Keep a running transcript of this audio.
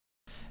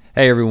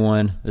Hey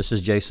everyone, this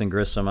is Jason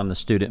Grissom. I'm the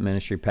student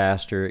ministry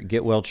pastor at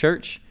Get Well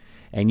Church,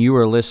 and you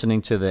are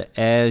listening to the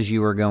As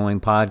You Are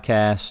Going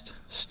podcast,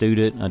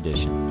 Student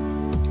Edition.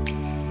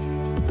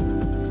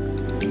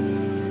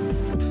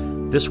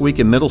 This week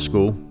in middle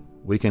school,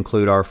 we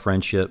conclude our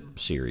friendship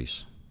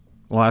series.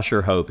 Well, I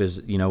sure hope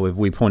as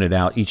we pointed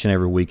out each and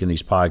every week in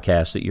these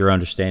podcasts that you're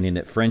understanding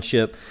that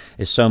friendship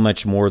is so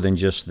much more than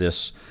just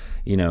this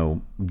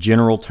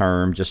general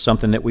term, just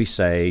something that we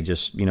say,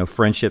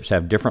 friendships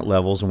have different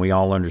levels and we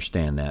all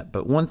understand that.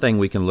 But one thing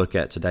we can look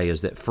at today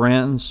is that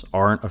friends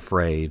aren't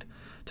afraid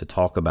to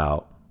talk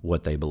about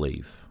what they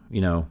believe.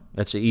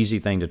 That's an easy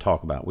thing to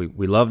talk about.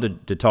 We love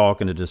to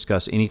talk and to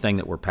discuss anything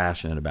that we're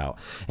passionate about.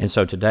 And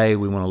so today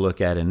we want to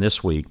look at in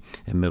this week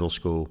in middle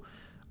school,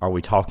 are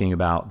we talking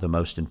about the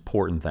most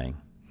important thing?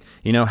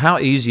 How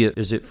easy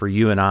is it for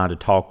you and I to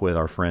talk with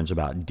our friends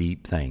about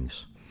deep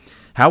things?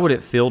 How would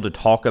it feel to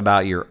talk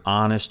about your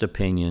honest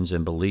opinions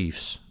and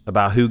beliefs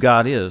about who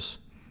God is?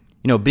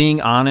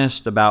 Being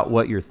honest about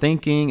what you're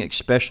thinking,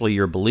 especially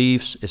your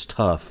beliefs, is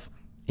tough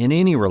in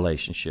any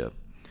relationship.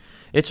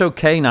 It's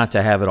okay not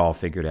to have it all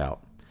figured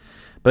out,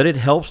 but it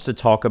helps to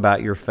talk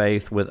about your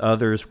faith with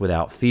others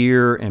without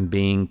fear and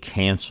being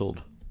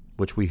canceled,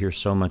 which we hear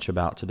so much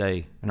about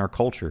today in our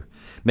culture.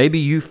 Maybe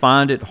you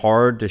find it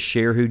hard to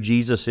share who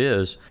Jesus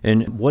is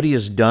and what he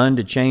has done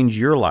to change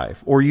your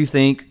life, or you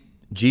think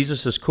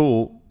Jesus is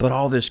cool, but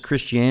all this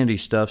Christianity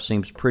stuff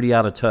seems pretty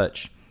out of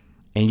touch,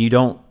 and you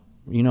don't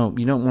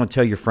want to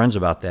tell your friends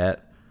about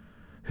that.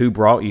 Who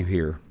brought you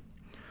here?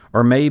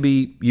 Or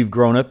maybe you've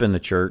grown up in the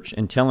church,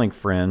 and telling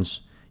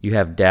friends you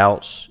have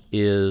doubts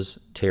is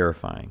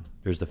terrifying.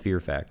 There's the fear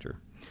factor.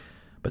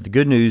 But the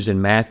good news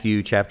in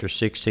Matthew chapter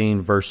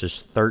 16,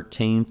 verses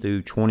 13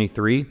 through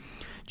 23,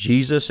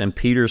 Jesus and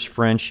Peter's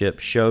friendship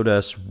showed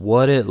us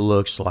what it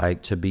looks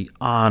like to be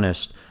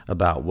honest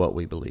about what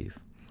we believe.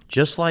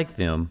 Just like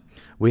them,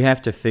 we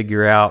have to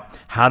figure out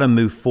how to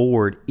move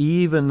forward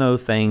even though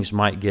things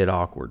might get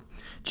awkward.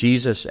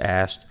 Jesus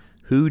asked,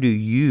 "Who do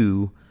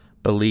you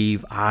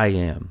believe I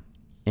am?"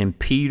 And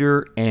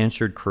Peter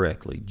answered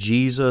correctly.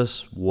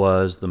 Jesus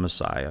was the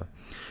Messiah.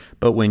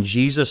 But when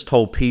Jesus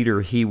told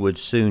Peter he would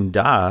soon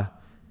die,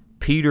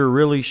 Peter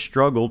really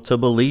struggled to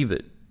believe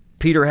it.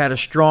 Peter had a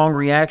strong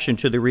reaction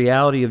to the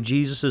reality of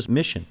Jesus'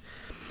 mission,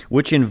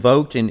 which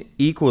invoked an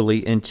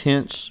equally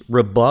intense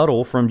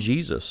rebuttal from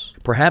Jesus.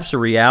 Perhaps the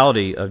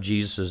reality of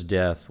Jesus'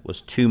 death was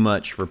too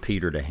much for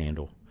Peter to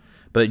handle,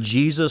 but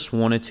Jesus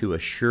wanted to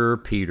assure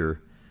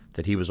Peter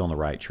that he was on the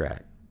right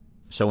track.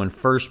 So in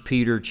 1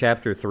 Peter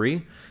chapter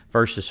 3,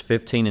 verses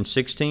 15 and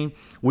 16,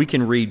 we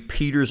can read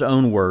Peter's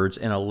own words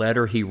in a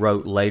letter he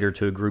wrote later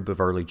to a group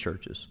of early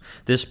churches.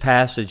 This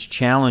passage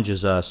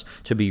challenges us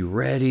to be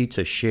ready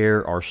to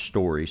share our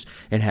stories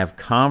and have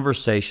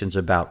conversations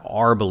about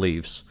our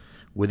beliefs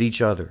with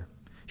each other.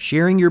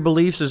 Sharing your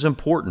beliefs is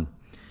important,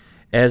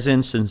 as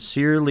in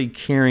sincerely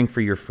caring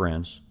for your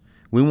friends.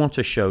 We want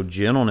to show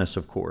gentleness,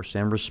 of course,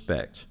 and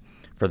respect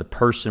for the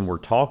person we're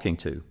talking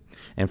to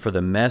and for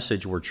the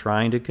message we're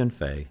trying to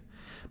convey.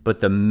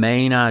 But the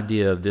main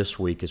idea of this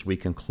week as we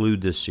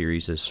conclude this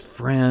series is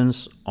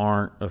friends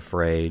aren't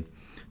afraid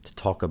to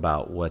talk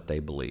about what they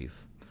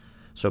believe.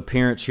 So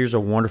parents, here's a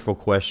wonderful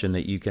question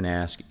that you can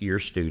ask your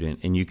student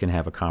and you can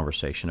have a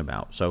conversation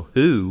about. So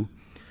who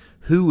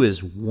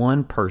is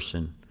one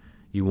person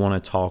you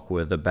want to talk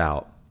with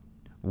about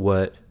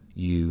what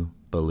you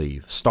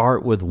believe?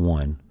 Start with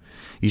one.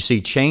 You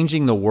see,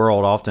 changing the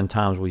world,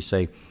 oftentimes we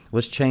say,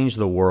 let's change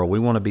the world. We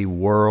want to be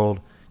world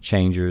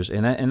changers.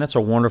 And that's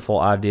a wonderful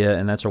idea,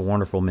 and that's a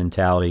wonderful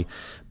mentality.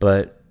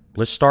 But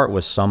let's start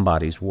with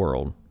somebody's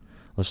world.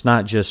 Let's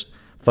not just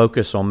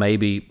focus on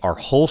maybe our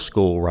whole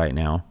school right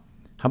now.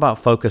 How about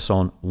focus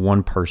on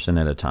one person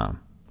at a time?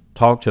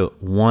 Talk to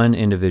one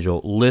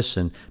individual,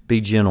 listen, be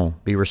gentle,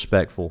 be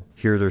respectful,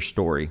 hear their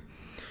story,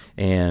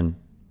 and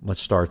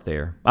let's start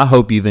there. I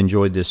hope you've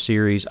enjoyed this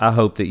series. I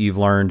hope that you've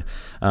learned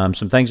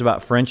some things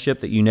about friendship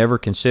that you never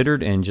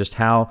considered and just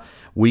how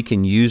we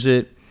can use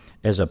it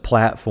as a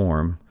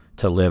platform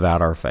to live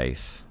out our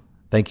faith.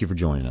 Thank you for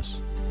joining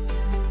us.